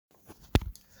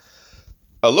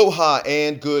Aloha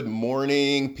and good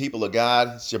morning, people of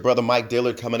God. It's your brother Mike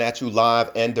Dillard coming at you live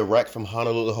and direct from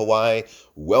Honolulu, Hawaii.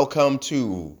 Welcome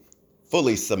to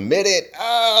Fully Submitted.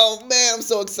 Oh man, I'm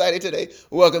so excited today.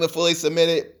 Welcome to Fully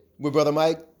Submitted with Brother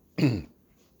Mike. I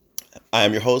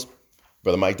am your host,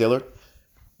 Brother Mike Dillard.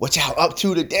 What y'all up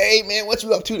to today, man? What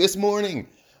you up to this morning?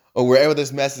 Or wherever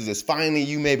this message is, finally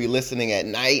you may be listening at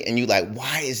night and you like,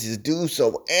 why is this dude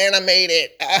so animated?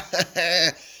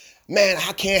 Man,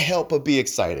 I can't help but be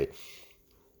excited.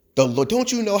 The Lord, don't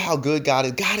you know how good God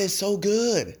is? God is so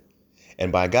good.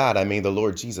 And by God, I mean the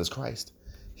Lord Jesus Christ.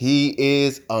 He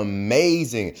is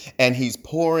amazing. And he's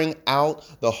pouring out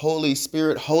the Holy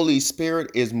Spirit. Holy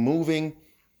Spirit is moving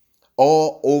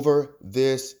all over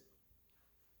this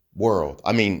world.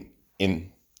 I mean,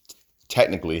 in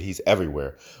technically, he's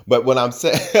everywhere. But what I'm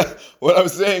saying, what I'm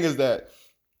saying is that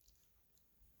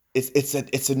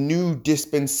it's a new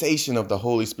dispensation of the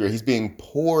Holy Spirit. He's being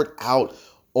poured out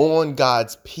on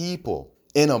God's people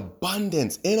in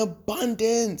abundance, in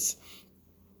abundance.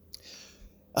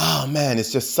 Oh man,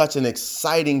 it's just such an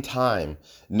exciting time.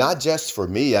 Not just for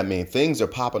me. I mean, things are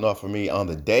popping off for me on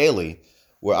the daily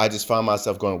where I just find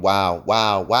myself going, wow,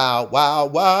 wow, wow, wow,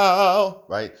 wow,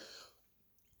 right?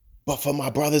 But for my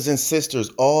brothers and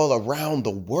sisters all around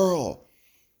the world,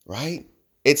 right?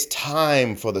 It's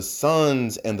time for the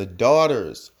sons and the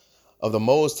daughters of the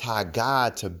Most High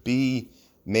God to be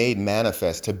made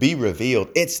manifest, to be revealed.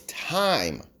 It's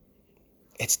time.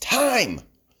 It's time.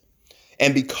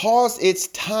 And because it's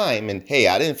time, and hey,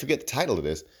 I didn't forget the title of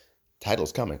this.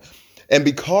 Title's coming. And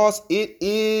because it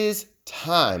is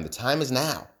time, the time is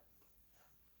now.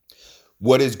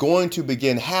 What is going to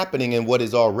begin happening and what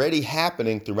is already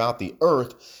happening throughout the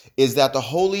earth is that the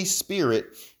Holy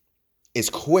Spirit is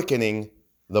quickening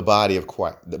the body of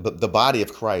Christ, the body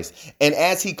of Christ. And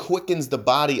as he quickens the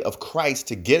body of Christ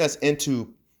to get us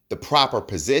into the proper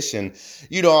position,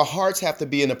 our hearts have to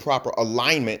be in the proper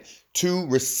alignment to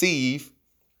receive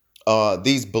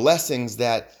these blessings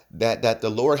that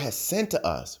the Lord has sent to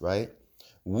us, right?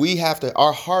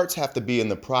 Our hearts have to be in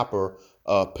the proper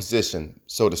position,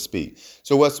 so to speak.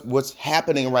 So what's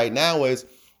happening right now is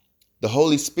the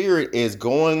Holy Spirit is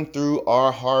going through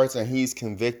our hearts and he's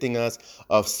convicting us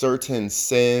of certain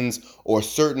sins or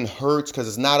certain hurts, because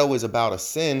it's not always about a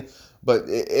sin, but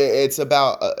it's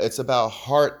about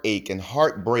heartache and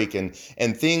heartbreak and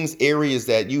things, areas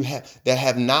that you have that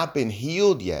have not been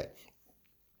healed yet.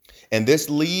 And this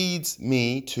leads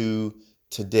me to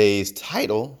today's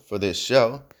title for this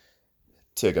show.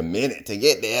 Took a minute to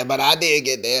get there, but I did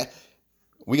get there.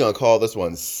 We're going to call this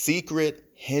one Secret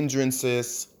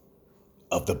Hindrances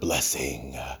of the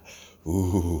Blessing.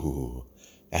 Ooh,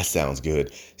 that sounds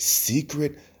good.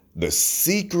 The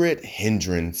secret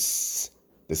hindrances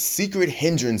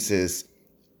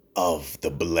of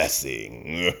the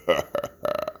blessing.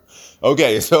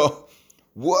 Okay, so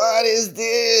what is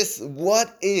this?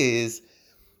 What is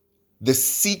the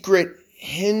secret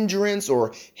hindrance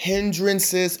or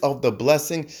hindrances of the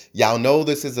blessing? Y'all know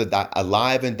this is a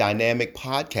live and dynamic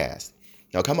podcast.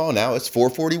 Now, come on now. It's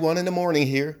 4:41 in the morning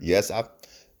here. Yes, I've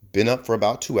been up for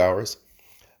about 2 hours.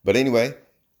 But anyway,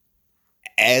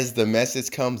 as the message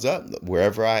comes up,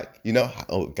 wherever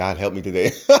oh, God help me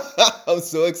today. I'm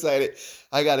so excited.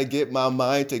 I got to get my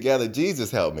mind together.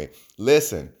 Jesus help me.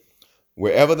 Listen,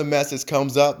 wherever the message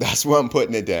comes up, that's where I'm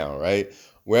putting it down, right?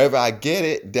 Wherever I get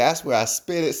it, that's where I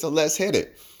spit it. So let's hit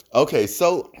it. Okay,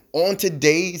 so on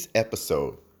today's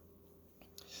episode,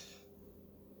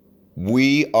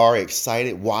 we are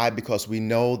excited. Why? Because we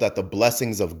know that the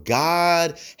blessings of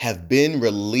God have been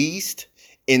released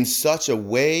in such a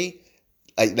way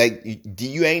like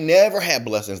you ain't never had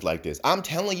blessings like this. I'm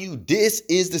telling you, this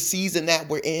is the season that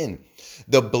we're in.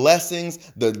 The blessings,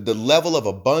 the level of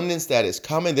abundance that is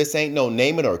coming. This ain't no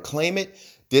name it or claim it.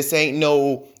 This ain't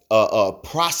no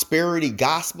prosperity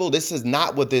gospel. This is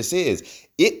not what this is.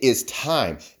 It is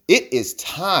time. It is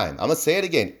time. I'm going to say it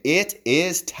again. It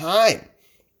is time.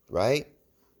 Right?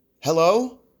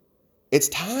 Hello? It's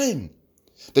time.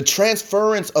 The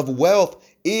transference of wealth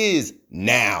is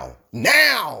now.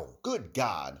 Now. Good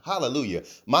God. Hallelujah.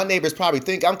 My neighbors probably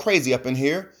think I'm crazy up in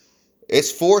here. It's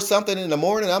 4 something in the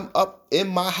morning. I'm up in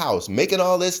my house making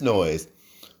all this noise.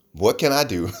 What can I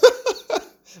do?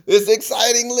 It's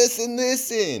exciting.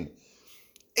 Listen.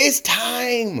 It's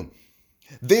time.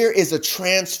 There is a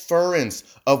transference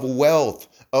of wealth,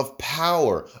 of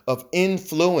power, of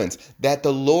influence that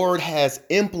the Lord has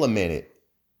implemented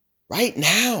right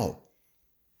now.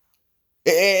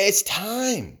 It's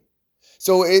time.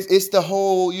 So it's the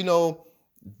whole,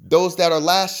 those that are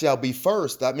last shall be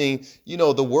first. I mean,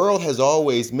 the world has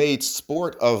always made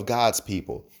sport of God's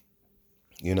people,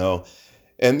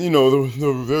 And,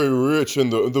 the very rich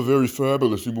and the very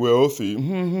fabulously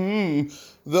wealthy,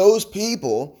 those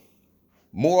people,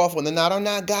 more often than not, are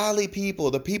not godly people.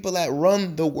 The people that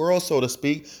run the world, so to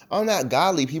speak, are not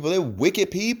godly people. They're wicked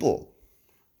people,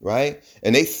 right?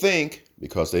 And they think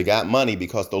because they got money,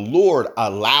 because the Lord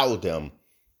allowed them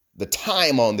the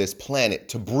time on this planet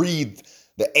to breathe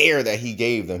the air that he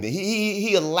gave them.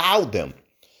 He allowed them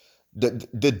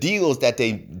the deals that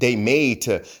they made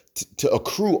to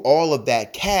accrue all of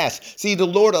that cash. See, the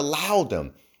Lord allowed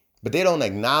them, but they don't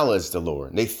acknowledge the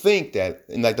Lord. They think that,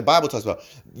 and like the Bible talks about,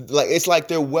 like it's like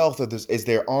their wealth is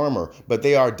their armor, but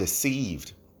they are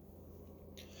deceived.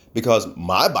 Because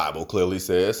my Bible clearly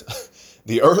says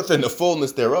the earth and the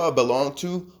fullness thereof belong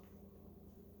to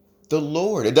the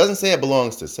Lord. It doesn't say it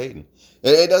belongs to Satan.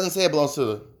 It doesn't say it belongs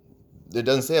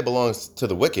to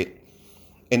the wicked.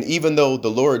 And even though the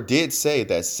Lord did say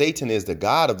that Satan is the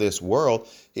God of this world,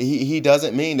 he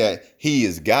doesn't mean that he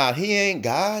is God. He ain't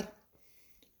God.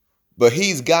 But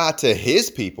he's God to his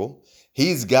people.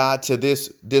 He's God to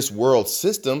this world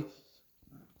system,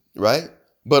 right?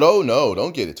 But oh no,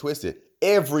 don't get it twisted.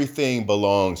 Everything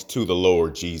belongs to the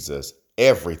Lord Jesus.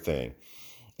 Everything.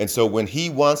 And so when he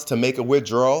wants to make a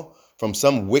withdrawal from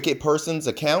some wicked person's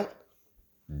account,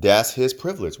 that's his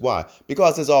privilege. Why?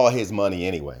 Because it's all his money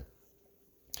anyway.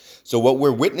 So what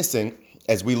we're witnessing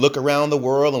as we look around the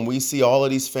world and we see all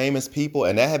of these famous people,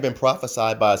 and that had been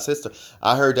prophesied by a sister.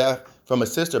 I heard that from a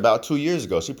sister about 2 years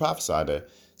ago. She prophesied that.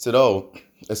 Said, oh,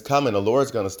 it's coming. The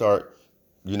Lord's going to start,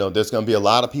 there's going to be a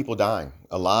lot of people dying.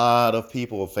 A lot of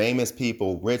people, famous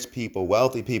people, rich people,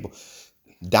 wealthy people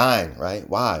dying, right?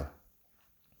 Why?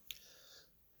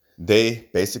 They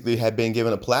basically had been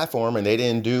given a platform and they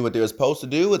didn't do what they were supposed to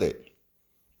do with it,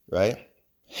 right?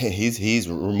 He's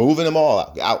removing them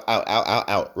all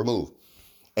out, remove.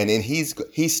 And then he's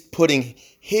putting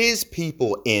his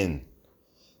people in.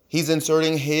 He's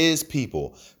inserting his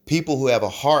people who have a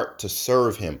heart to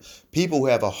serve him, people who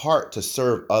have a heart to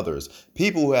serve others,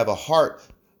 people who have a heart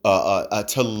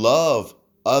to love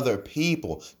other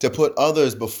people, to put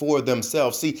others before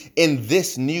themselves. See, in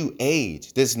this new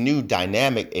age, this new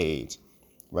dynamic age,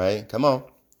 right? Come on.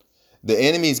 The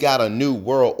enemy's got a new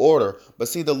world order, but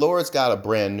see, the Lord's got a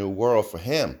brand new world for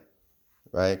him,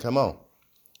 right? Come on.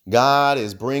 God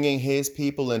is bringing his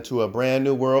people into a brand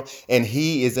new world, and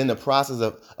he is in the process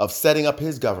of setting up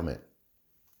his government,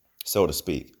 so to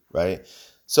speak, right?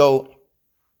 So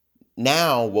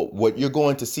now what you're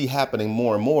going to see happening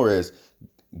more and more is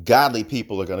godly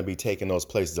people are going to be taking those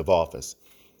places of office.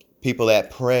 People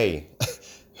that pray,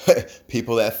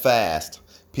 people that fast,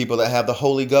 people that have the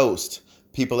Holy Ghost,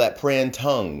 people that pray in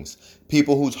tongues,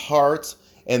 people whose hearts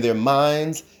and their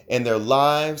minds and their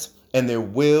lives and their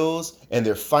wills and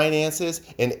their finances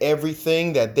and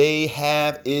everything that they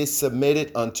have is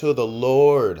submitted unto the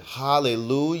Lord.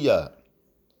 Hallelujah.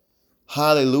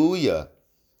 Hallelujah.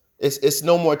 It's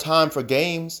no more time for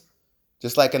games.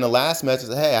 Just like in the last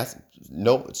message, hey,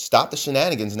 stop the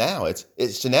shenanigans now. It's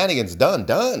shenanigans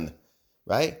done,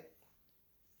 right?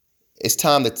 It's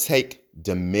time to take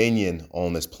dominion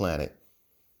on this planet.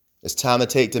 It's time to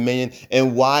take dominion.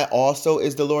 And why also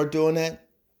is the Lord doing that?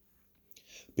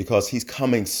 Because he's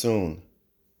coming soon,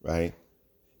 right?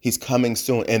 He's coming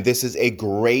soon. And this is a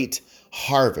great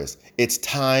harvest. It's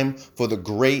time for the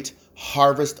great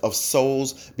harvest of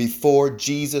souls before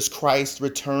Jesus Christ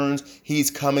returns.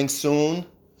 He's coming soon.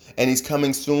 And he's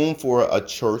coming soon for a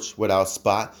church without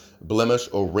spot, blemish,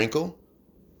 or wrinkle.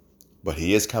 But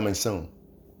he is coming soon.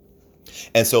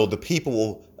 And so the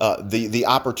people, the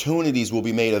opportunities will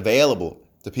be made available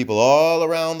to people all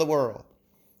around the world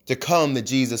to come to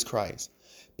Jesus Christ.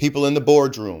 People in the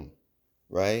boardroom,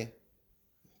 right?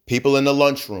 People in the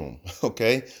lunchroom,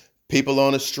 okay? People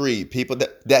on the street, people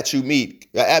that you meet.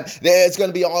 It's going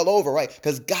to be all over, right?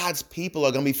 Because God's people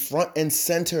are going to be front and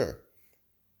center,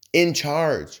 in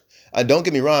charge. Don't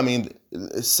get me wrong. I mean,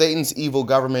 Satan's evil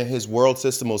government, his world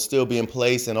system will still be in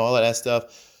place and all of that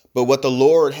stuff. But what the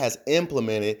Lord has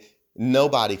implemented,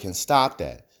 nobody can stop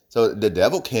that. So the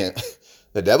devil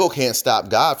can't stop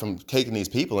God from taking these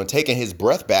people and taking his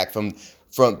breath back from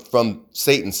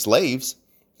Satan's slaves,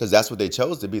 because that's what they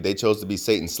chose to be. They chose to be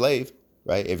Satan's slave,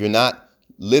 right? If you're not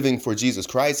living for Jesus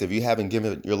Christ, if you haven't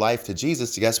given your life to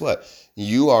Jesus, guess what?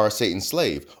 You are Satan's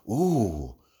slave.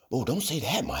 Ooh, don't say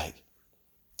that, Mike.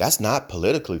 That's not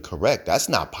politically correct. That's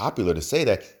not popular to say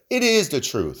that. It is the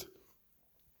truth.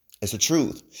 It's the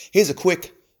truth. Here's a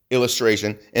quick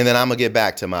illustration, and then I'm going to get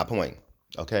back to my point,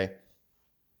 okay?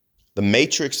 The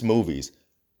Matrix movies.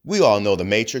 We all know the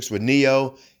Matrix with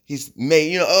Neo. He's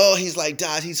made, he's like,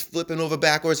 he's flipping over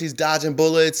backwards. He's dodging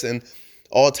bullets and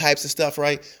all types of stuff,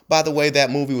 right? By the way, that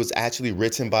movie was actually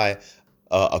written by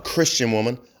a Christian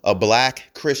woman, a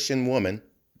black Christian woman.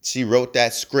 She wrote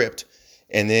that script,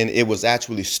 and then it was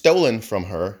actually stolen from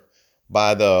her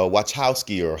by the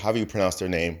Wachowski, or however you pronounce their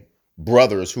name,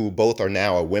 brothers, who both are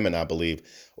now women, I believe,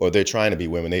 or they're trying to be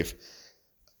women. They've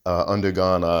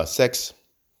undergone sex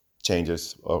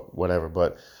changes or whatever.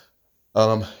 But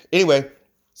anyway,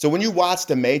 so when you watch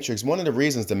The Matrix, one of the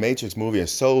reasons The Matrix movie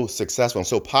is so successful and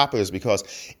so popular is because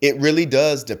it really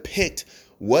does depict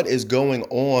what is going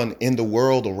on in the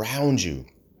world around you,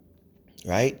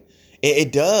 right?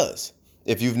 It does.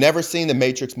 If you've never seen the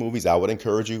Matrix movies, I would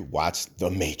encourage you, watch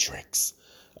The Matrix,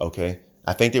 okay?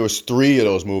 I think there was 3 of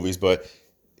those movies, but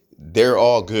they're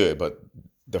all good. But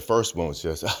the first one was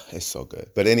just, it's so good.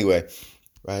 But anyway,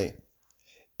 right?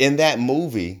 In that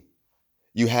movie,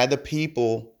 you had the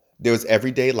people, there was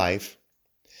everyday life,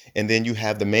 and then you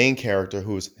have the main character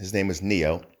his name is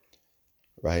Neo,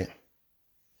 right?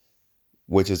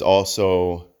 Which is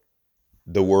also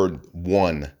the word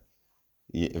one.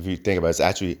 If you think about it, it's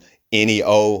actually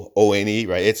Neone,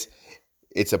 right?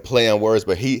 It's a play on words,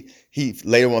 but he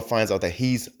later on finds out that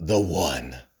he's the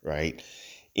one, right?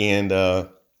 And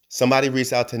somebody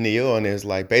reached out to Neo and is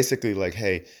like, basically like,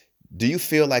 hey, do you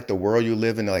feel like the world you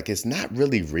live in, like, it's not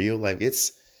really real? Like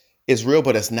it's real,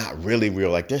 but it's not really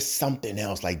real. Like there's something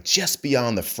else, like just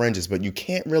beyond the fringes, but you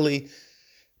can't really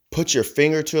put your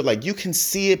finger to it. Like you can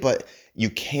see it, but you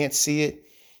can't see it.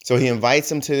 So he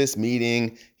invites him to this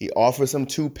meeting. He offers him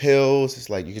 2 pills. It's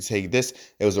like, you could take this.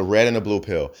 It was a red and a blue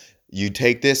pill. You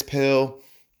take this pill,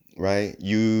 right?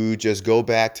 You just go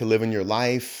back to living your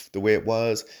life the way it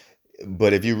was.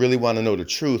 But if you really want to know the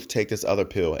truth, take this other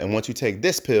pill. And once you take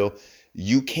this pill,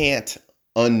 you can't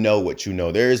unknow what you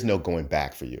know. There is no going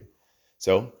back for you.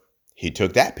 So he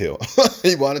took that pill.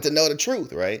 He wanted to know the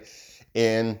truth, right?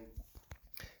 And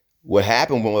what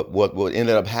happened, what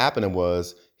ended up happening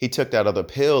was he took that other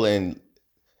pill and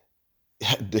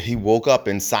he woke up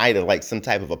inside of like some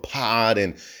type of a pod,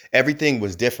 and everything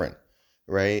was different,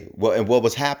 right? Well, and what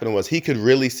was happening was he could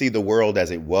really see the world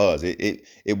as it was. It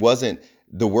wasn't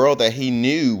the world that he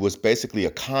knew, was basically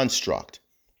a construct,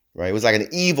 right? It was like an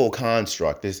evil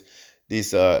construct.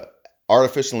 These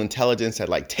artificial intelligence had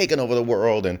like taken over the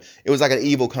world, and it was like an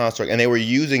evil construct, and they were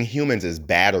using humans as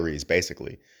batteries,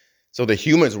 basically. So the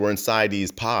humans were inside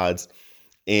these pods,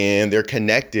 and they're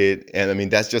connected. And I mean,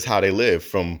 that's just how they live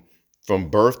from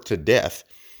birth to death.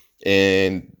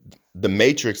 And the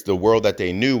Matrix, the world that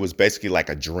they knew, was basically like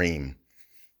a dream.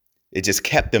 It just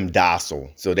kept them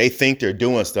docile. So they think they're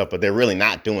doing stuff, but they're really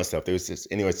not doing stuff. They was just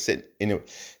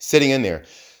sitting in there.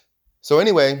 So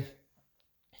anyway,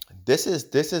 this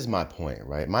is my point,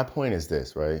 right? My point is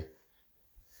this, right?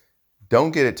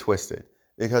 Don't get it twisted,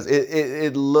 because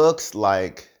it looks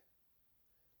like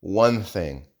one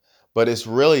thing, but it's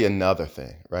really another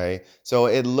thing, right? So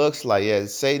it looks like, yeah,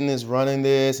 Satan is running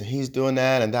this and he's doing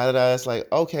that and da-da-da. It's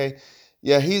like, okay,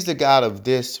 yeah, he's the God of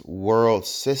this world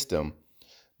system,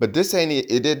 but this ain't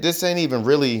even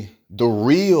really the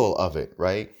real of it,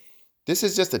 right? This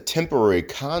is just a temporary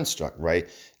construct, right?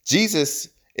 Jesus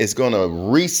is going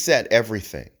to reset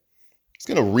everything. He's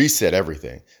going to reset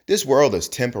everything. This world is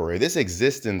temporary. This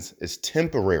existence is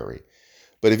temporary.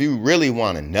 But if you really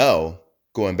want to know,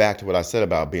 going back to what I said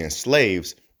about being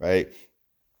slaves, right?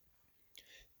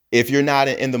 If you're not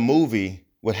in the movie,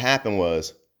 what happened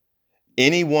was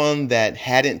anyone that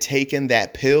hadn't taken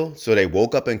that pill, so they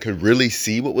woke up and could really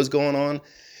see what was going on,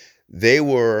 they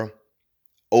were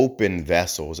open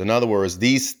vessels. In other words,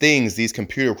 these things,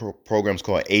 computer programs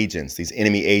called agents, these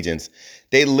enemy agents,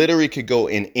 they literally could go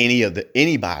in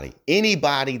anybody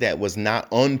that was not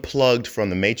unplugged from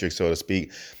the Matrix, so to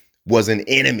speak, was an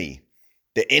enemy.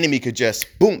 The enemy could just,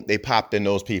 boom, they popped in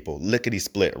those people, lickety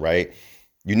split, right?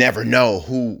 You never know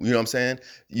who, you know what I'm saying?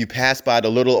 You pass by the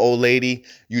little old lady,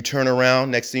 you turn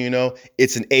around, next thing you know,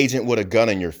 it's an agent with a gun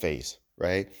in your face,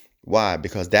 right? Why?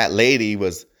 Because that lady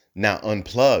was not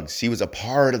unplugged. She was a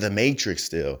part of the Matrix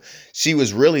still. She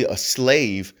was really a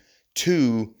slave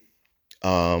to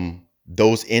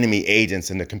those enemy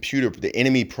agents and the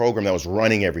enemy program that was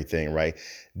running everything, right?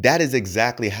 That is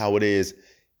exactly how it is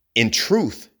in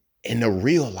truth. In the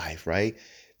real life, right?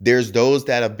 There's those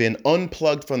that have been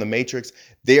unplugged from the Matrix.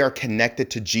 They are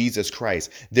connected to Jesus Christ.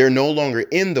 They're no longer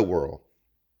in the world,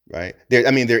 right? They're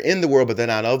in the world, but they're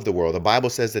not of the world. The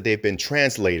Bible says that they've been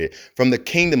translated from the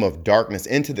kingdom of darkness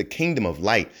into the kingdom of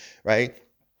light, right?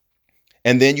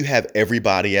 And then you have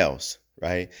everybody else,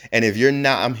 right? And if you're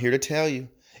not, I'm here to tell you,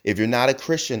 if you're not a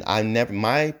Christian,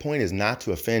 my point is not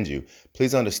to offend you.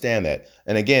 Please understand that.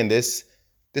 And again, this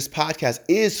This podcast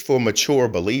is for mature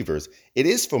believers. It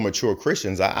is for mature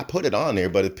Christians. I put it on there,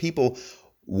 but if people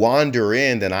wander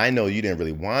in, then I know you didn't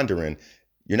really wander in.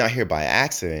 You're not here by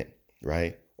accident,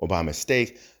 right? Or by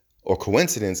mistake or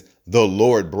coincidence. The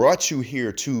Lord brought you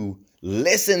here to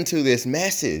listen to this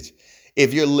message.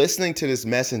 If you're listening to this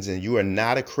message and you are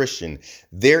not a Christian,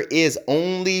 there is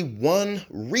only one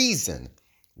reason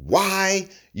why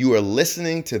you are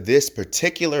listening to this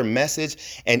particular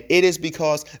message, and it is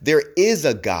because there is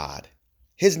a God.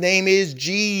 His name is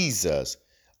Jesus.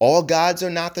 All gods are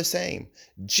not the same.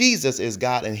 Jesus is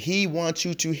God, and he wants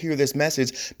you to hear this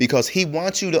message because he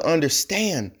wants you to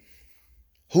understand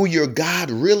who your God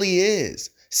really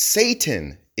is.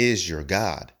 Satan is your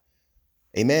God.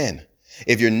 Amen.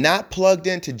 If you're not plugged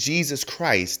into Jesus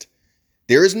Christ,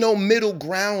 there is no middle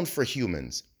ground for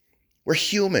humans. We're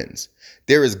humans.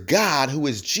 There is God, who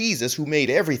is Jesus, who made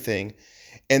everything.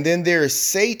 And then there is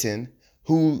Satan,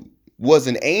 who was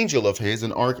an angel of his,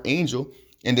 an archangel,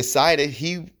 and decided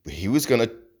he was going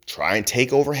to try and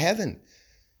take over heaven.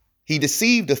 He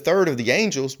deceived a third of the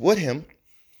angels with him,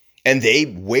 and they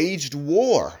waged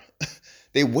war.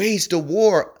 They waged a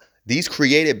war. These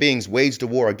created beings waged a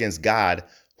war against God,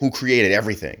 who created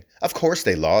everything. Of course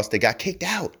they lost. They got kicked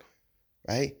out,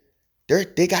 right?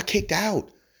 They got kicked out.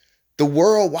 The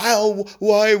world,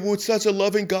 why would such a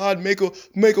loving God make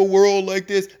a world like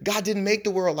this? God didn't make the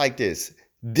world like this.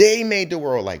 They made the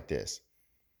world like this.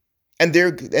 And they're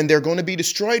going to be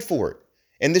destroyed for it.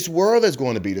 And this world is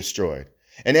going to be destroyed.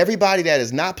 And everybody that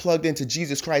is not plugged into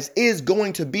Jesus Christ is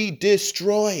going to be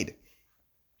destroyed.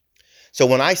 So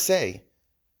when I say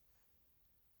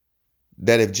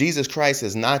that if Jesus Christ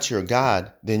is not your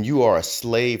God, then you are a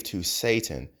slave to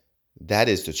Satan, that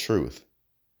is the truth.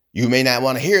 You may not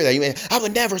want to hear that. I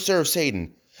would never serve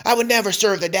Satan. I would never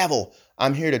serve the devil.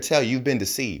 I'm here to tell you, you've been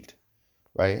deceived,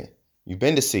 right? You've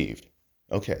been deceived.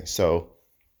 Okay, so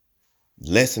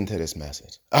listen to this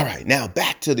message. All right, now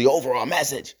back to the overall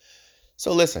message.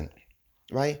 So listen,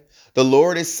 right? The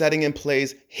Lord is setting in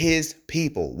place his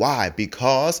people. Why?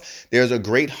 Because there's a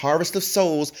great harvest of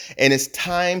souls, and it's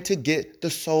time to get the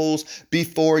souls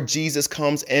before Jesus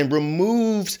comes and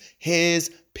removes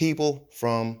his people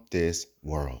from this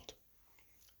world.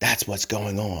 That's what's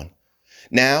going on.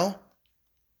 Now,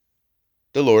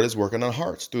 the Lord is working on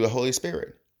hearts through the Holy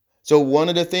Spirit. So one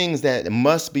of the things that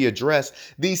must be addressed,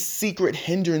 these secret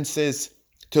hindrances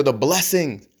to the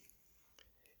blessing,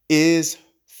 is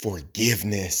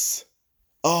forgiveness.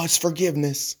 Oh, it's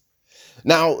forgiveness.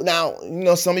 Now,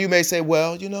 some of you may say,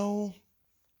 well,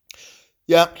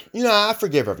 I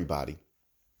forgive everybody.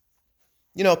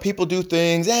 People do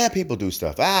things, people do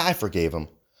stuff. I forgave them.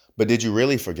 But did you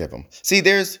really forgive them? See,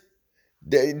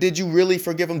 did you really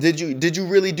forgive them? Did you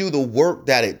really do the work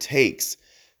that it takes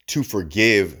to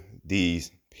forgive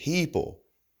these people?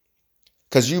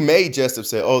 Because you may just have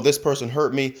said, oh, this person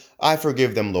hurt me. I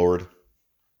forgive them, Lord.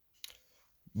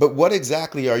 But what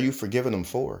exactly are you forgiving them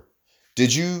for?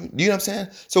 You know what I'm saying?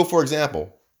 So, for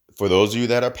example, for those of you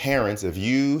that are parents, if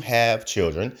you have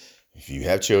children,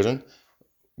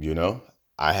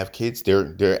 I have kids.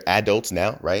 They're adults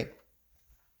now, right?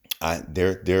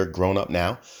 They're grown up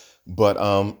now, but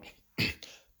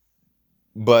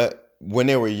when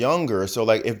they were younger, so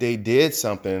like if they did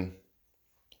something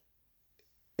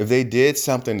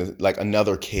to like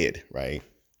another kid, right?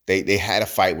 They had a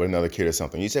fight with another kid or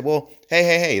something. You said, well,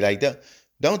 hey, like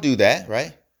don't do that,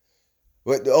 right?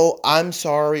 But, oh, I'm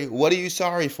sorry. What are you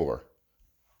sorry for?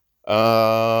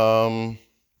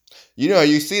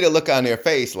 You see the look on their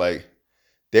face, like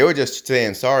they were just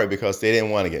saying sorry because they didn't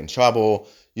want to get in trouble.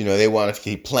 They wanted to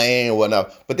keep playing or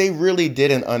whatnot, but they really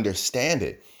didn't understand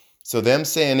it. So them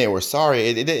saying they were sorry,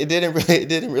 it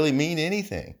didn't really mean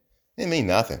anything. It didn't mean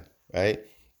nothing, right?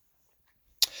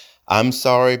 I'm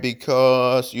sorry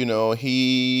because,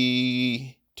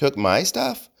 he took my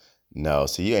stuff. No,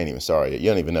 see, you ain't even sorry. You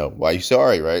don't even know why you're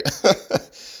sorry, right?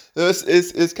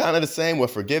 It's kind of the same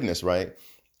with forgiveness, right?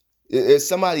 If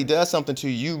somebody does something to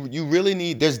you, you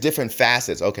really there's different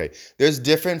facets. Okay, there's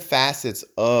different facets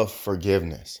of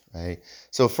forgiveness, right?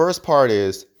 So first part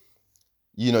is,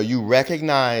 you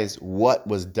recognize what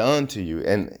was done to you.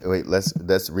 And wait,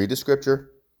 let's read the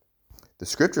scripture. The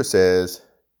scripture says,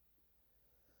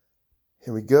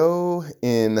 here we go,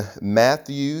 in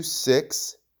Matthew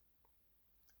 6,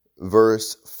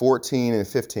 verse 14 and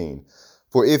 15.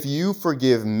 For if you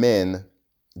forgive men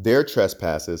their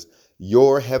trespasses,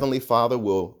 your heavenly Father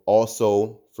will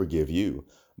also forgive you.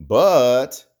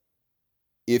 But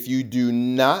if you do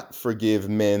not forgive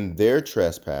men their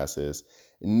trespasses,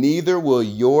 neither will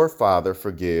your Father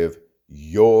forgive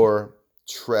your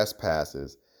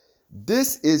trespasses.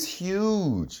 This is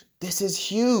huge. This is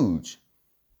huge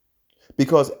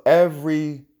because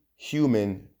every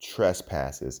human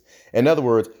trespasses. In other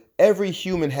words, every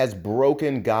human has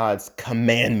broken God's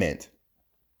commandment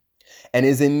and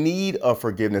is in need of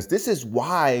forgiveness. This is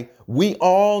why we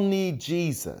all need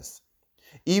Jesus.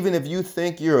 Even if you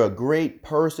think you're a great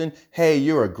person, hey,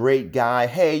 you're a great guy,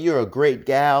 hey, you're a great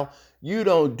gal, you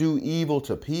don't do evil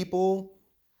to people.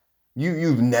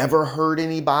 You've never hurt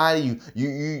anybody.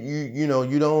 You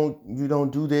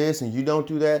don't do this and you don't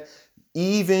do that.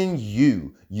 Even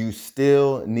you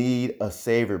still need a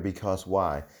savior, because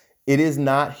why? It is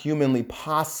not humanly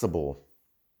possible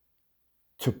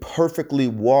to perfectly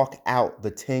walk out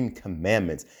the 10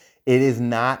 commandments. It is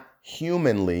not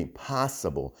humanly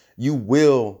possible. You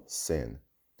will sin.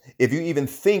 If you even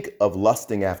think of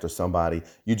lusting after somebody,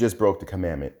 you just broke the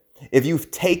commandment. If you've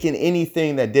taken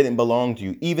anything that didn't belong to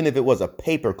you, even if it was a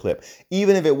paper clip,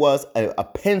 even if it was a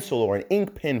pencil or an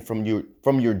ink pen from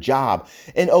your job,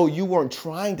 and oh, you weren't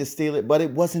trying to steal it, but it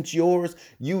wasn't yours,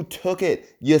 you took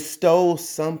it, you stole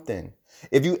something.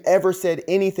 If you ever said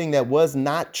anything that was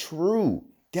not true,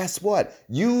 guess what?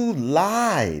 You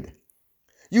lied.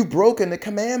 You've broken the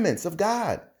commandments of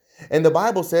God. And the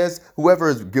Bible says whoever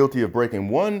is guilty of breaking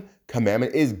one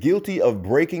commandment is guilty of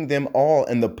breaking them all.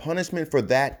 And the punishment for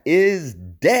that is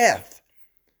death.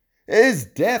 It is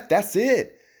death. That's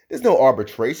it. There's no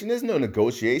arbitration. There's no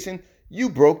negotiation. You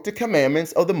broke the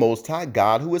commandments of the Most High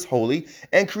God, who is holy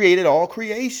and created all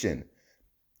creation.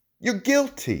 You're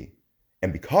guilty.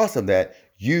 And because of that,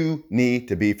 you need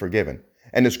to be forgiven.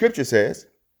 And the scripture says,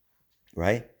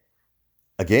 right?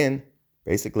 Again,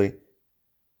 basically,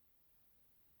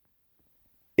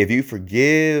 if you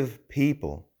forgive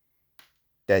people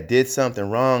that did something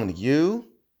wrong to you,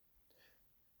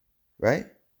 right?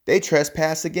 They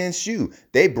trespass against you.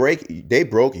 They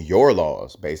broke your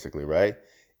laws, basically, right?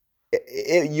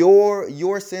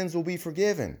 Your sins will be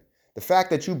forgiven. The fact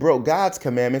that you broke God's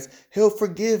commandments, he'll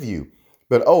forgive you.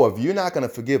 But if you're not going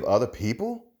to forgive other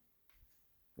people,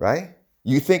 right?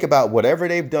 You think about whatever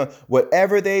they've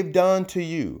done to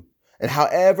you, and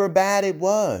however bad it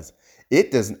was,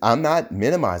 I'm not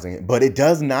minimizing it, but it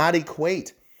does not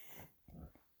equate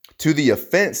to the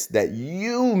offense that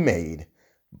you made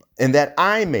and that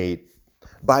I made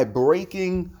by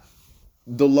breaking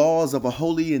the laws of a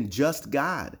holy and just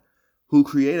God who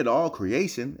created all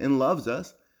creation and loves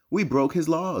us. We broke his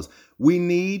laws. We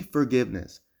need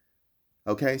forgiveness.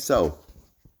 Okay, so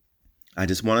I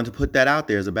just wanted to put that out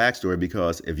there as a backstory,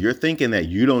 because if you're thinking that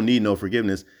you don't need no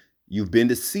forgiveness, you've been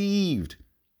deceived.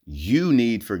 You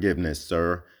need forgiveness,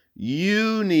 sir.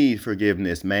 You need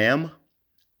forgiveness, ma'am.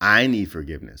 I need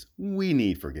forgiveness. We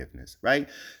need forgiveness, right?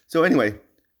 So anyway,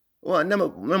 well, number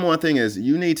one thing is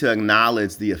you need to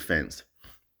acknowledge the offense.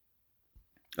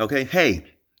 Okay, hey,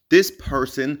 this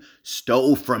person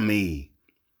stole from me.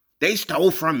 They stole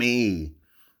from me.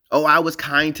 Oh, I was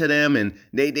kind to them and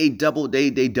they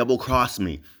double crossed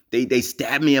me. They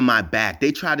stabbed me in my back.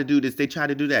 They tried to do this. They tried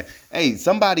to do that. Hey,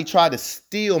 somebody tried to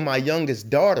steal my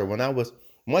youngest daughter when I was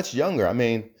much younger. I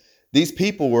mean, these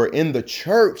people were in the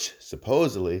church,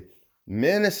 supposedly,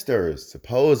 ministers,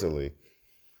 supposedly.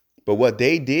 But what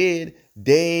they did,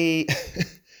 they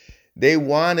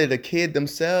wanted a kid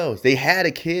themselves. They had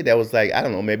a kid that was like, I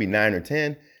don't know, maybe 9 or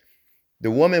 10.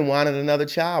 The woman wanted another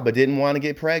child, but didn't want to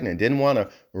get pregnant, didn't want to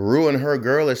ruin her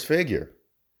girlish figure.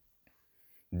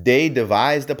 They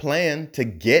devised a plan to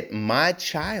get my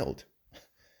child.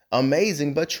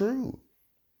 Amazing, but true.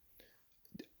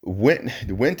 Went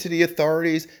to the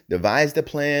authorities, devised a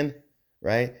plan,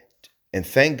 right? And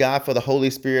thank God for the Holy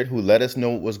Spirit who let us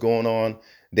know what was going on.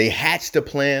 They hatched a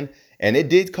plan, and it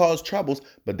did cause troubles,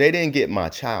 but they didn't get my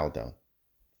child, though,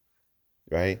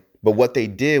 right? But what they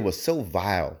did was so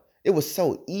vile. It was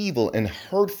so evil and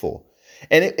hurtful.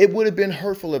 And it would have been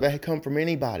hurtful if it had come from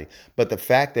anybody. But the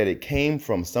fact that it came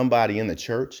from somebody in the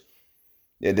church,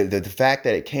 the fact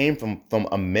that it came from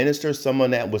a minister,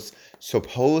 someone that was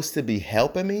supposed to be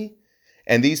helping me,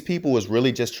 and these people was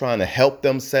really just trying to help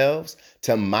themselves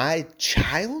to my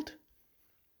child,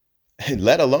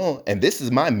 let alone, and this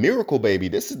is my miracle baby.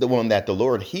 This is the one that the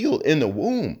Lord healed in the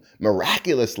womb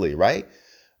miraculously, right?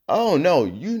 Oh, no,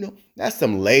 that's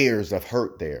some layers of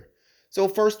hurt there. So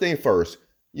first thing first,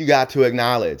 you got to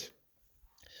acknowledge,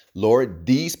 Lord,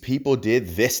 these people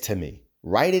did this to me.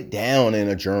 Write it down in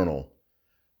a journal,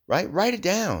 right? Write it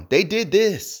down. They did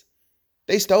this.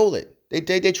 They stole it.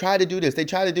 They tried to do this. They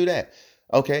tried to do that.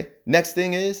 Okay. Next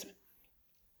thing is,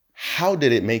 how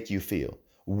did it make you feel?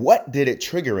 What did it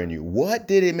trigger in you? What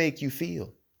did it make you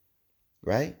feel?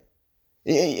 Right?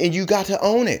 And you got to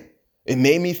own it. It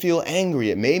made me feel angry.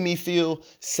 It made me feel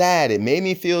sad. It made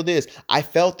me feel this. I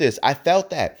felt this. I felt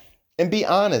that. And be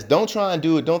honest. Don't try and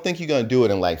do it. Don't think you're going to do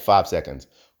it in like 5 seconds.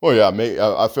 Oh yeah,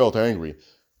 I felt angry.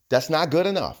 That's not good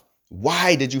enough.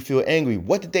 Why did you feel angry?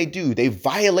 What did they do? They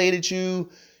violated you.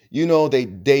 You know, they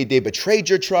betrayed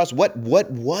your trust. What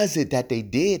was it that they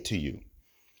did to you?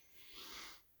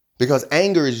 Because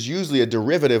anger is usually a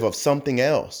derivative of something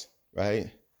else,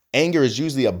 right? Anger is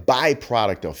usually a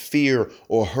byproduct of fear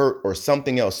or hurt or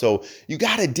something else. So you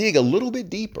got to dig a little bit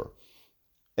deeper.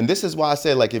 And this is why I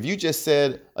said, like, if you just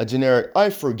said a generic, I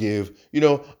forgive,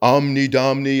 omni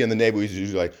domni, and the neighbor is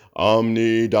usually like,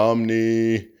 omni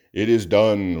domni, it is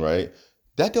done, right?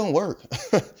 That don't work.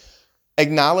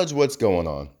 Acknowledge what's going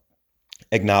on.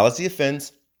 Acknowledge the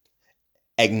offense.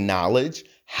 Acknowledge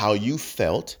how you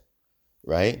felt,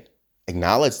 right?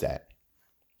 Acknowledge that,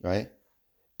 right?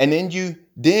 And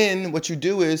then what you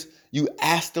do is you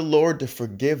ask the Lord to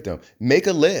forgive them. Make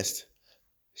a list.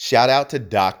 Shout out to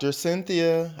Dr.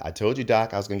 Cynthia. I told you,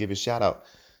 Doc, I was going to give you a shout out.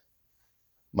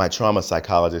 My trauma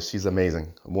psychologist. She's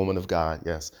amazing. A woman of God.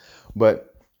 Yes.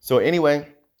 But so anyway,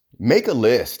 make a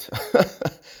list.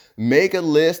 Make a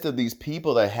list of these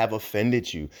people that have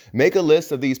offended you. Make a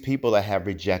list of these people that have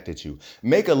rejected you.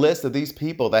 Make a list of these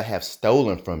people that have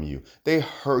stolen from you. They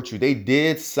hurt you. They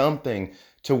did something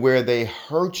to where they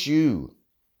hurt you.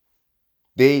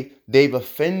 They've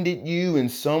offended you in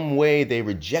some way. They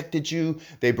rejected you.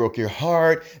 They broke your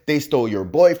heart. They stole your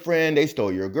boyfriend. They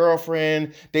stole your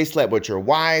girlfriend. They slept with your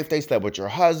wife. They slept with your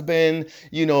husband.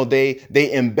 They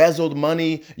embezzled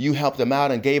money. You helped them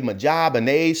out and gave them a job, and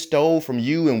they stole from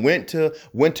you and went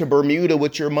to Bermuda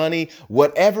with your money.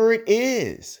 Whatever it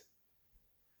is.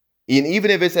 And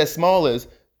even if it's as small as,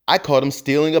 I caught them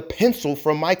stealing a pencil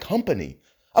from my company.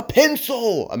 A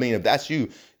pencil. I mean, if that's you,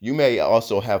 you may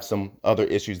also have some other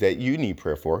issues that you need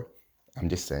prayer for. I'm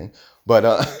just saying. But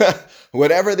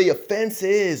whatever the offense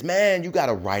is, man, you got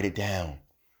to write it down.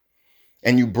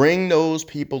 And you bring those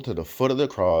people to the foot of the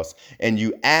cross and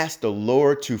you ask the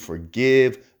Lord to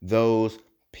forgive those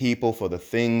people for the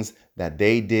things that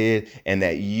they did and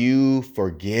that you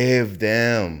forgive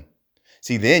them.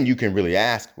 See, then you can really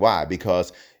ask why,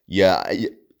 because you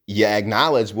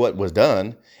acknowledge what was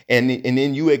done. And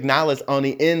then you acknowledge on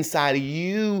the inside of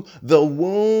you the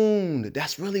wound.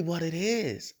 That's really what it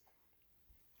is,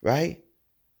 right?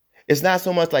 It's not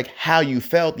so much like how you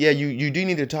felt. Yeah, you do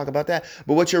need to talk about that.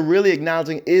 But what you're really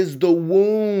acknowledging is the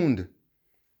wound.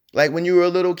 Like when you were a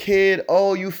little kid,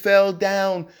 oh, you fell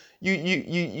down.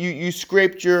 You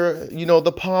scraped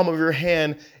the palm of your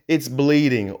hand. It's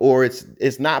bleeding, or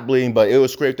it's not bleeding, but it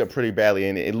was scraped up pretty badly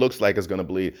and it looks like it's going to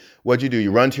bleed. What'd you do?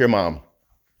 You run to your mom.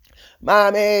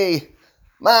 Mommy,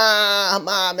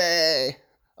 mommy.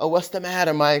 Oh, what's the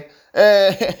matter, Mike?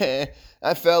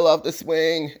 I fell off the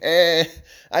swing.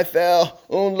 I fell.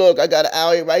 Oh, look, I got an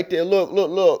owie right there.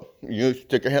 Look. You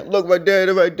stick your hand. Look right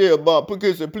there, Bob.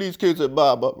 Please kiss it,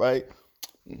 Bob. Right?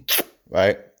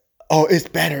 Right? Oh, it's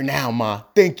better now, Ma.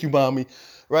 Thank you, Mommy.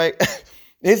 Right?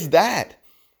 It's that.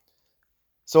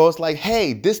 So it's like,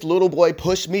 hey, this little boy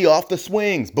pushed me off the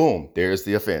swings. Boom, there's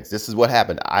the offense. This is what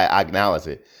happened. I acknowledge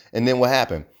it. And then what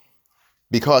happened?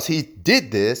 Because he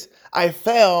did this, I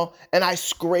fell and I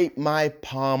scraped my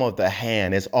palm of the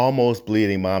hand. It's almost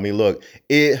bleeding, Mommy. Look,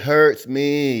 it hurts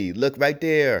me. Look right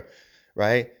there,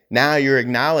 right? Now you're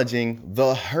acknowledging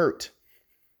the hurt.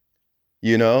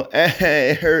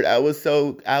 It hurt. I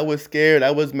was scared.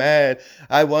 I was mad.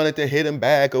 I wanted to hit him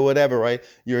back or whatever, right?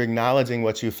 You're acknowledging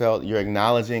what you felt. You're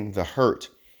acknowledging the hurt.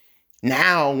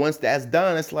 Now, once that's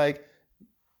done, it's like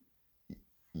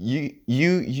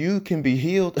you can be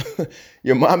healed.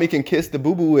 Your mommy can kiss the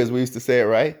boo-boo, as we used to say it,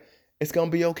 right? It's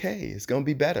going to be okay. It's going to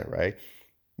be better, right?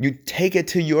 You take it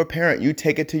to your parent. You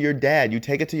take it to your dad. You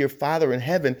take it to your Father in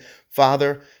heaven.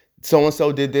 Father,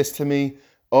 so-and-so did this to me.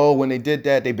 Oh, when they did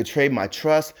that, they betrayed my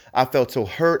trust. I felt so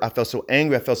hurt. I felt so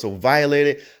angry. I felt so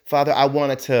violated. Father, I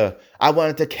wanted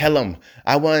to kill him.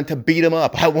 I wanted to beat him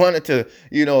up. I wanted to,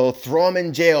 throw him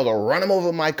in jail or run him over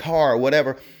in my car or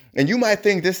whatever. And you might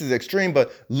think this is extreme,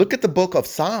 but look at the book of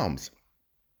Psalms.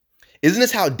 Isn't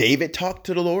this how David talked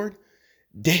to the Lord?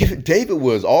 David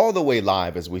was all the way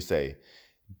live, as we say.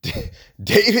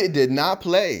 David did not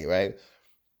play, right?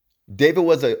 David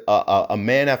was a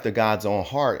man after God's own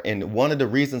heart. And one of the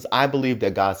reasons I believe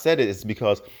that God said it is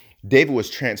because David was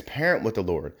transparent with the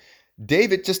Lord.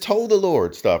 David just told the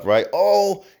Lord stuff, right?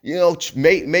 Oh,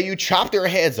 may you chop their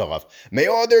heads off. May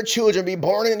all their children be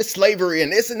born into slavery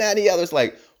and this and that and the other. It's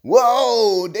like,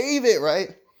 whoa, David, right?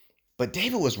 But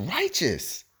David was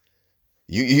righteous.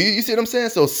 You see what I'm saying?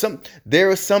 So there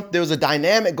was a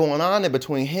dynamic going on there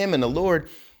between him and the Lord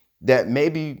that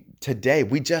maybe today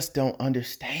we just don't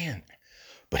understand.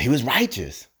 But he was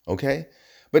righteous, okay?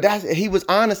 But he was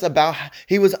honest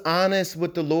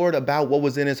with the Lord about what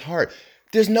was in his heart.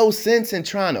 There's no sense in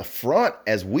trying to front,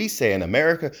 as we say in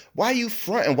America. Why are you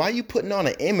fronting? Why are you putting on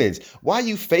an image? Why are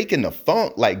you faking the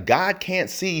funk? Like God can't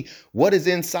see what is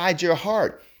inside your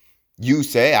heart. You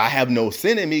say, I have no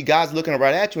sin in me. God's looking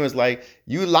right at you and it's like,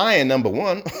 you lying, number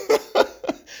one.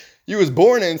 You was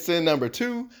born in sin, number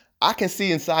two. I can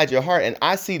see inside your heart and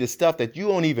I see the stuff that you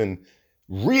don't even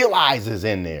realize is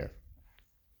in there.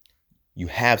 You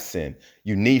have sin.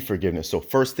 You need forgiveness. So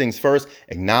first things first,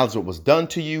 acknowledge what was done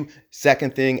to you.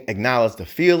 Second thing, acknowledge the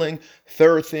feeling.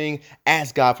 Third thing,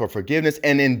 ask God for forgiveness.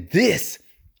 And then this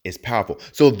is powerful.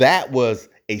 So that was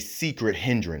a secret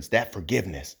hindrance, that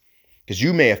forgiveness. Because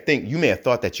you may have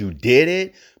thought that you did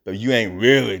it, but you ain't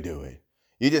really do it.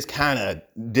 You just kind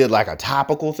of did like a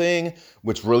topical thing,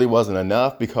 which really wasn't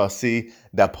enough because see,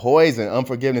 the poison,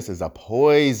 unforgiveness is a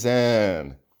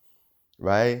poison,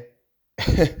 right?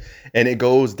 And it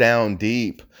goes down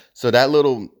deep. So that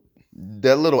little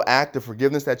act of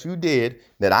forgiveness that you did,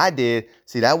 that I did,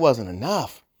 see, that wasn't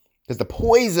enough because the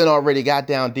poison already got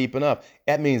down deep enough.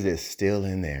 That means it's still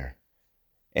in there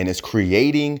and it's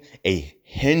creating a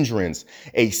hindrance,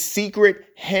 a secret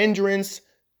hindrance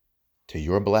to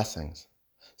your blessings.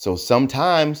 So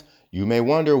sometimes you may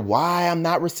wonder why I'm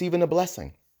not receiving a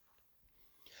blessing.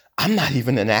 I'm not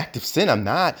even in active sin. I'm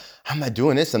not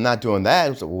doing this. I'm not doing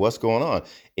that. So what's going on?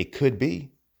 It could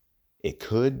be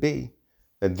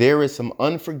that there is some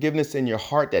unforgiveness in your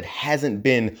heart that hasn't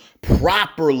been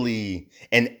properly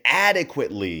and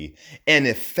adequately and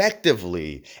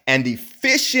effectively and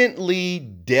efficiently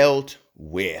dealt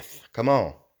with. Come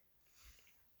on.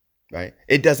 Right?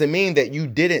 It doesn't mean that you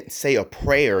didn't say a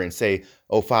prayer and say,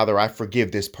 oh, Father, I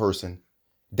forgive this person.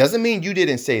 Doesn't mean you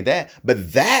didn't say that,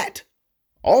 but that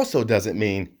also doesn't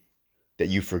mean that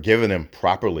you've forgiven them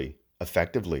properly,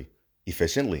 effectively,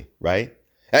 efficiently, right?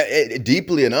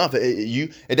 Deeply enough,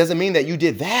 it doesn't mean that you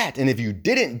did that. And if you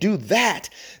didn't do that,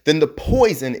 then the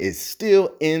poison is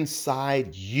still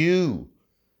inside you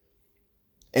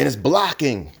and it's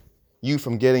blocking you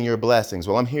from getting your blessings.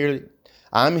 Well, I'm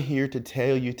here to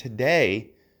tell you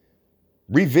today,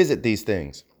 revisit these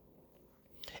things.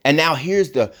 And now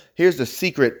here's the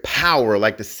secret power,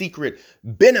 like the secret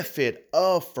benefit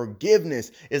of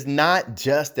forgiveness is not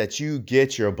just that you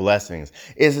get your blessings.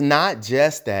 It's not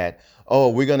just that, oh,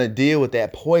 we're going to deal with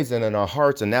that poison in our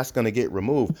hearts and that's going to get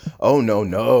removed. Oh,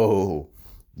 no.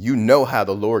 You know how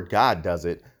the Lord God does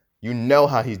it. You know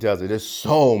how he does it. There's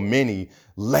so many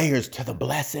layers to the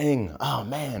blessing. Oh,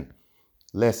 man.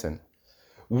 Listen,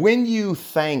 when you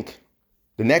thank,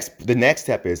 the next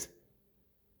step is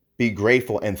be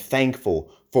grateful and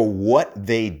thankful for what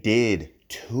they did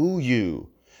to you.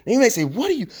 Now you may say,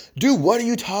 what are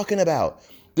you talking about?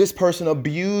 This person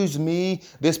abused me.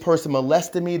 This person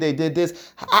molested me. They did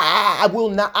this. I will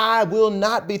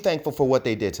not be thankful for what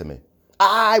they did to me.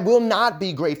 I will not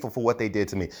be grateful for what they did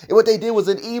to me. And what they did was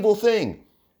an evil thing.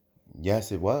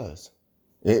 Yes, it was.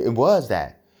 It was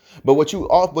that. But what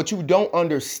you don't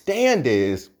understand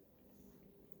is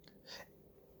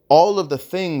all of the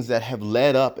things that have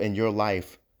led up in your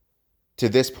life to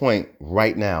this point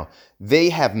right now, they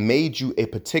have made you a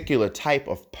particular type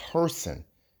of person,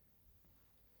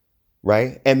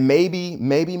 right? And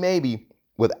maybe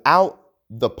without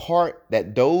the part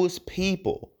that those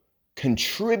people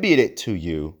contributed to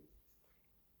you,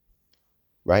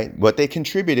 right? What they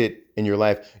contributed in your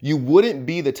life, you wouldn't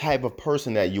be the type of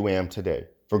person that you am today,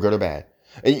 for good or bad.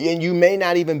 And you may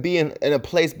not even be in a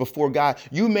place before God.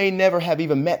 You may never have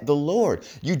even met the Lord.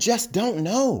 You just don't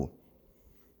know.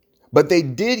 But they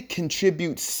did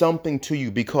contribute something to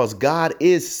you because God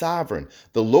is sovereign.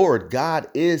 The Lord God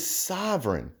is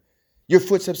sovereign. Your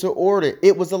footsteps are ordered.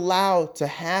 It was allowed to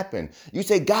happen. You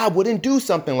say God wouldn't do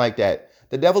something like that.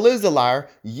 The devil is a liar.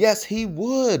 Yes, he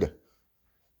would.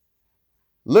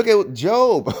 Look at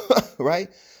Job, right?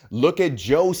 Look at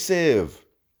Joseph,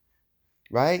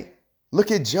 right? Look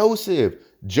at Joseph.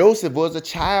 Joseph was a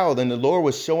child and the Lord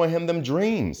was showing him them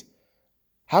dreams.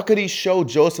 How could he show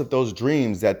Joseph those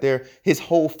dreams that his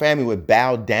whole family would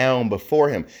bow down before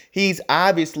him? He's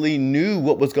obviously knew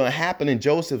what was going to happen in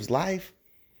Joseph's life.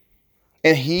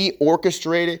 And he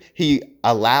orchestrated, he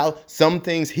allowed some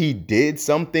things he did,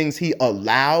 some things he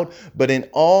allowed. But in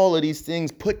all of these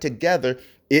things put together,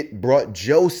 it brought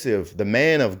Joseph, the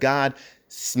man of God,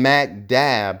 smack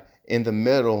dab in the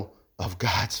middle of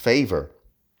God's favor,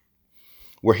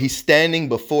 where he's standing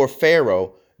before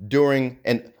Pharaoh during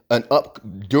an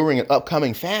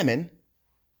upcoming famine,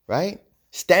 right?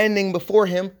 Standing before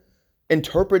him,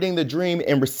 interpreting the dream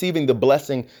and receiving the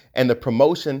blessing and the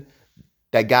promotion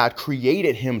that God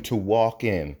created him to walk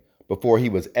in before he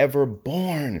was ever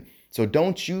born. So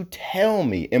don't you tell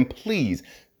me, and please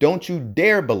don't you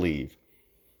dare believe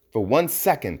for 1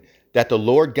 second that the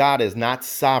Lord God is not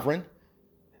sovereign,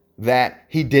 that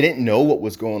he didn't know what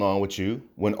was going on with you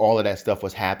when all of that stuff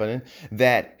was happening,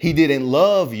 that he didn't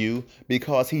love you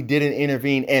because he didn't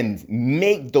intervene and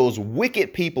make those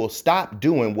wicked people stop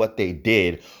doing what they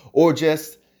did, or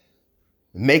just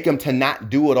make them to not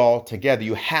do it all together.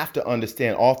 You have to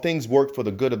understand all things work for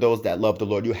the good of those that love the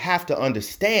Lord. You have to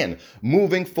understand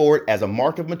moving forward as a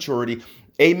mark of maturity,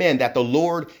 amen, that the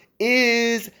Lord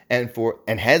is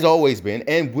and has always been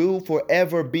and will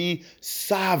forever be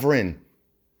sovereign.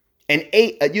 And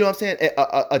you know what I'm saying?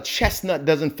 A chestnut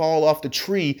doesn't fall off the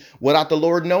tree without the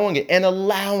Lord knowing it and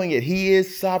allowing it. He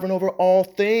is sovereign over all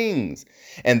things.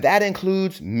 And that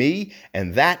includes me,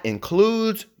 and that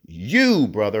includes you,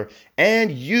 brother,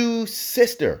 and you,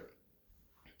 sister.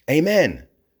 Amen.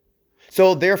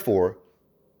 So therefore,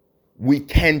 we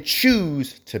can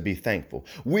choose to be thankful.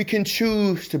 We can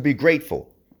choose to be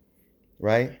grateful,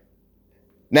 right?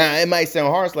 Now, it might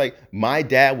sound harsh, like my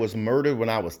dad was murdered when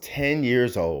I was 10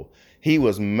 years old. He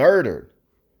was murdered,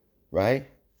 right?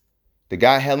 The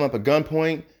guy held him up at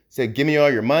gunpoint, said, give me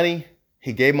all your money.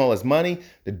 He gave him all his money.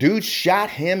 The dude shot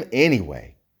him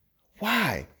anyway.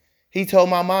 Why? He told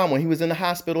my mom when he was in the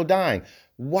hospital dying,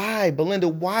 why, Belinda,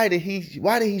 why did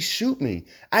he shoot me?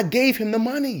 I gave him the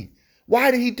money.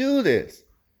 Why did he do this?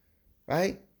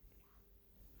 Right?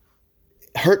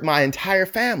 Hurt my entire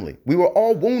family. We were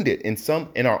all wounded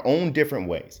in our own different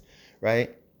ways,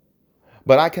 right?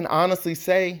 But I can honestly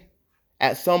say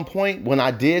at some point when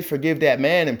I did forgive that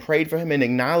man and prayed for him and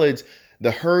acknowledged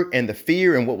the hurt and the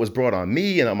fear and what was brought on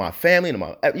me and on my family and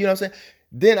on my, you know what I'm saying?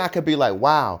 Then I could be like,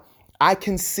 wow, I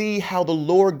can see how the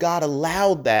Lord God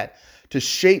allowed that to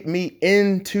shape me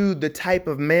into the type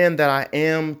of man that I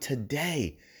am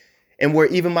today. And where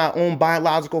even my own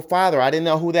biological father, I didn't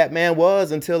know who that man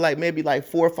was until maybe 4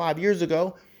 or 5 years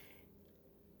ago.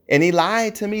 And he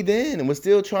lied to me then and was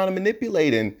still trying to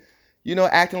manipulate and,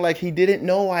 acting like he didn't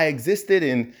know I existed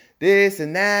and this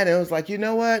and that. And it was like, you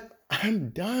know what? I'm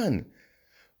done.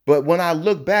 But when I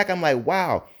look back, I'm like,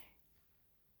 wow,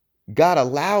 God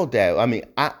allowed that. I mean,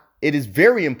 it is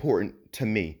very important to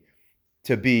me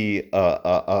to be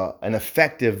an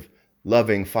effective,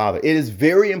 loving father. It is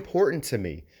very important to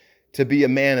me to be a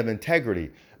man of integrity.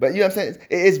 But you know what I'm saying?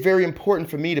 It's very important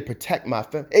for me to protect my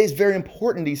family. It's very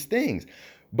important, these things.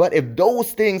 But if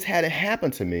those things hadn't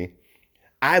happened to me,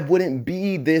 I wouldn't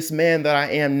be this man that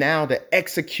I am now to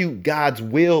execute God's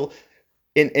will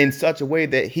in such a way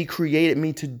that he created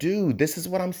me to do. This is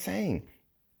what I'm saying.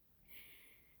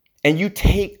 And you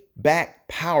take back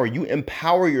power. You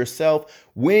empower yourself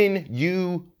when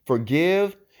you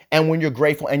forgive and when you're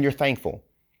grateful and you're thankful.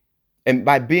 And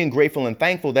by being grateful and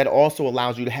thankful, that also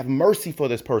allows you to have mercy for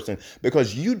this person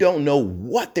because you don't know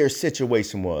what their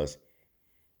situation was.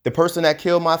 The person that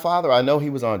killed my father, I know he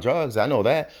was on drugs. I know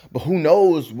that. But who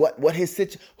knows what his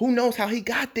situation, who knows how he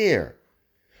got there?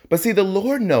 But see, the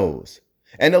Lord knows.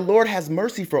 And the Lord has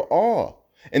mercy for all.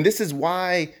 And this is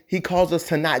why he calls us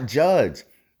to not judge.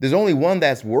 There's only one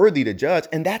that's worthy to judge,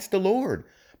 and that's the Lord.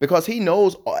 Because he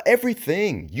knows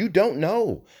everything. You don't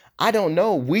know. I don't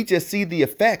know. We just see the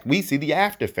effect. We see the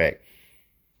after effect.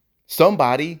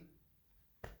 Somebody,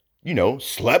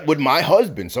 slept with my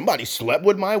husband. Somebody slept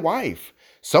with my wife.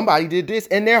 Somebody did this,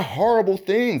 and they're horrible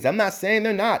things. I'm not saying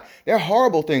they're not. They're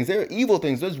horrible things. They're evil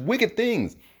things. There's wicked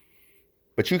things.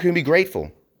 But you can be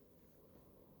grateful,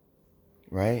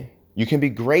 right? You can be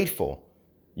grateful.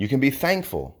 You can be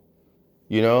thankful.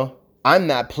 I'm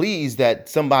not pleased that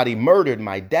somebody murdered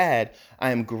my dad.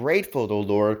 I am grateful, though,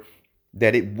 Lord,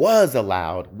 that it was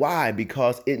allowed. Why?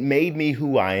 Because it made me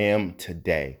who I am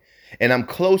today. And I'm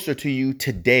closer to you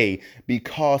today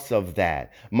because of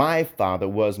that. My father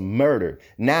was murdered.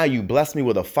 Now you bless me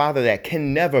with a father that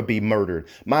can never be murdered.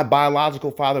 My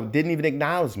biological father didn't even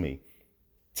acknowledge me.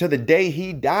 To the day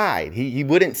he died, he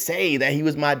wouldn't say that he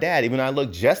was my dad, even though I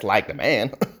look just like the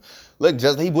man.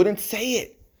 He wouldn't say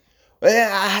it.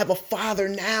 I have a father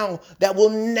now that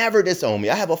will never disown me.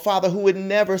 I have a father who would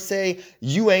never say,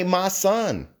 you ain't my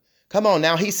son. Come on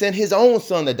now. He sent his own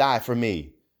son to die for me.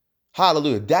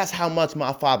 Hallelujah. That's how much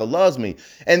my father loves me.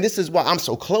 And this is why I'm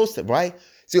so close to, right?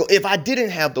 So if I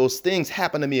didn't have those things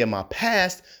happen to me in my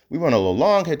past, we run a little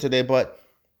long here today, but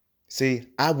see,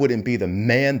 I wouldn't be the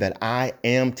man that I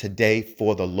am today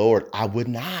for the Lord. I would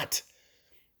not.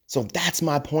 So that's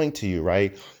my point to you,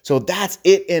 right? So that's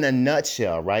it in a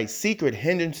nutshell, right? Secret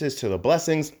hindrances to the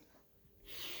blessings.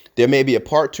 There may be a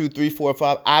part 2, 3, 4,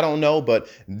 5. I don't know. But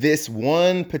this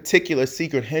one particular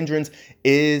secret hindrance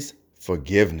is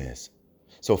forgiveness.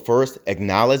 So first,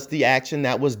 acknowledge the action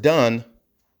that was done,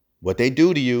 what they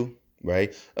do to you,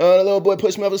 right? Oh, the little boy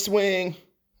pushed me off the swing.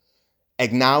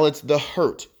 Acknowledge the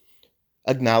hurt.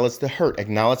 Acknowledge the hurt.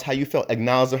 Acknowledge how you felt.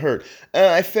 Acknowledge the hurt.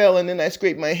 I fell and then I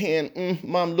scraped my hand.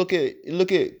 Mom, look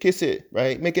at, kiss it,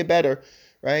 right? Make it better,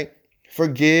 right?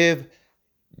 Forgive.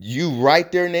 You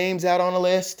write their names out on a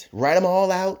list. Write them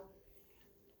all out.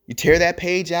 You tear that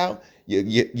page out.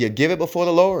 You give it before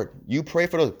the Lord. You pray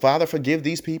for the Father, forgive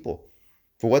these people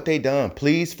for what they done.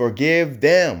 Please forgive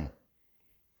them.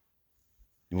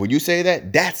 When you say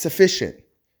that, that's sufficient.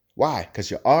 Why?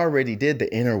 Because you already did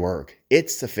the inner work.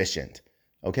 It's sufficient.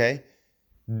 Okay?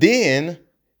 Then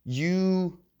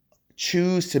you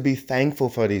choose to be thankful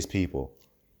for these people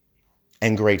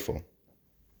and grateful.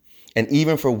 And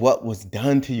even for what was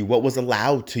done to you, what was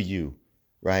allowed to you,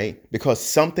 right? Because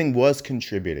something was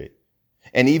contributed.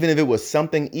 And even if it was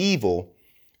something evil,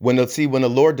 when the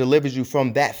Lord delivers you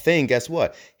from that thing, guess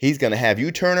what? He's going to have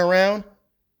you turn around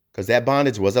because that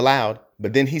bondage was allowed,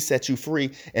 but then he set you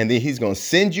free. And then he's going to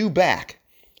send you back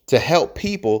to help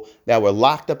people that were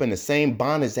locked up in the same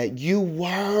bondage that you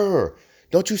were.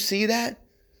 Don't you see that?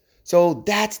 So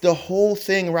that's the whole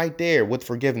thing right there with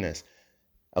forgiveness.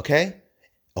 Okay?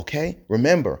 Okay?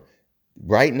 Remember,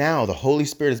 right now, the Holy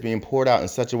Spirit is being poured out in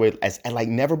such a way as like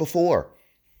never before.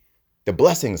 The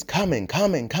blessings coming.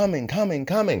 But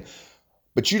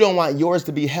you don't want yours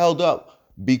to be held up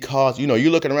because,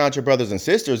 you're looking around your brothers and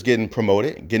sisters getting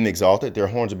promoted, getting exalted. Their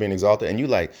horns are being exalted. And you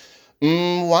like,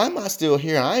 why am I still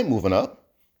here? I ain't moving up.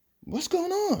 What's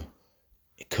going on?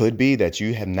 It could be that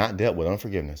you have not dealt with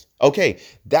unforgiveness. Okay,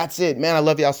 that's it, man. I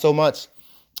love y'all so much.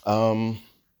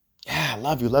 Yeah,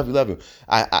 love you.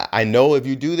 I know if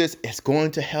you do this, it's going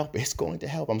to help.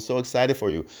 I'm so excited for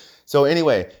you. So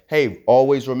anyway, hey,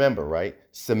 always remember, right?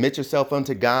 Submit yourself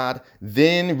unto God,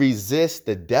 then resist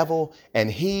the devil,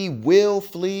 and he will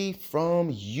flee from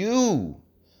you.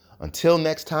 Until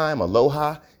next time,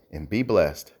 aloha and be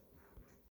blessed.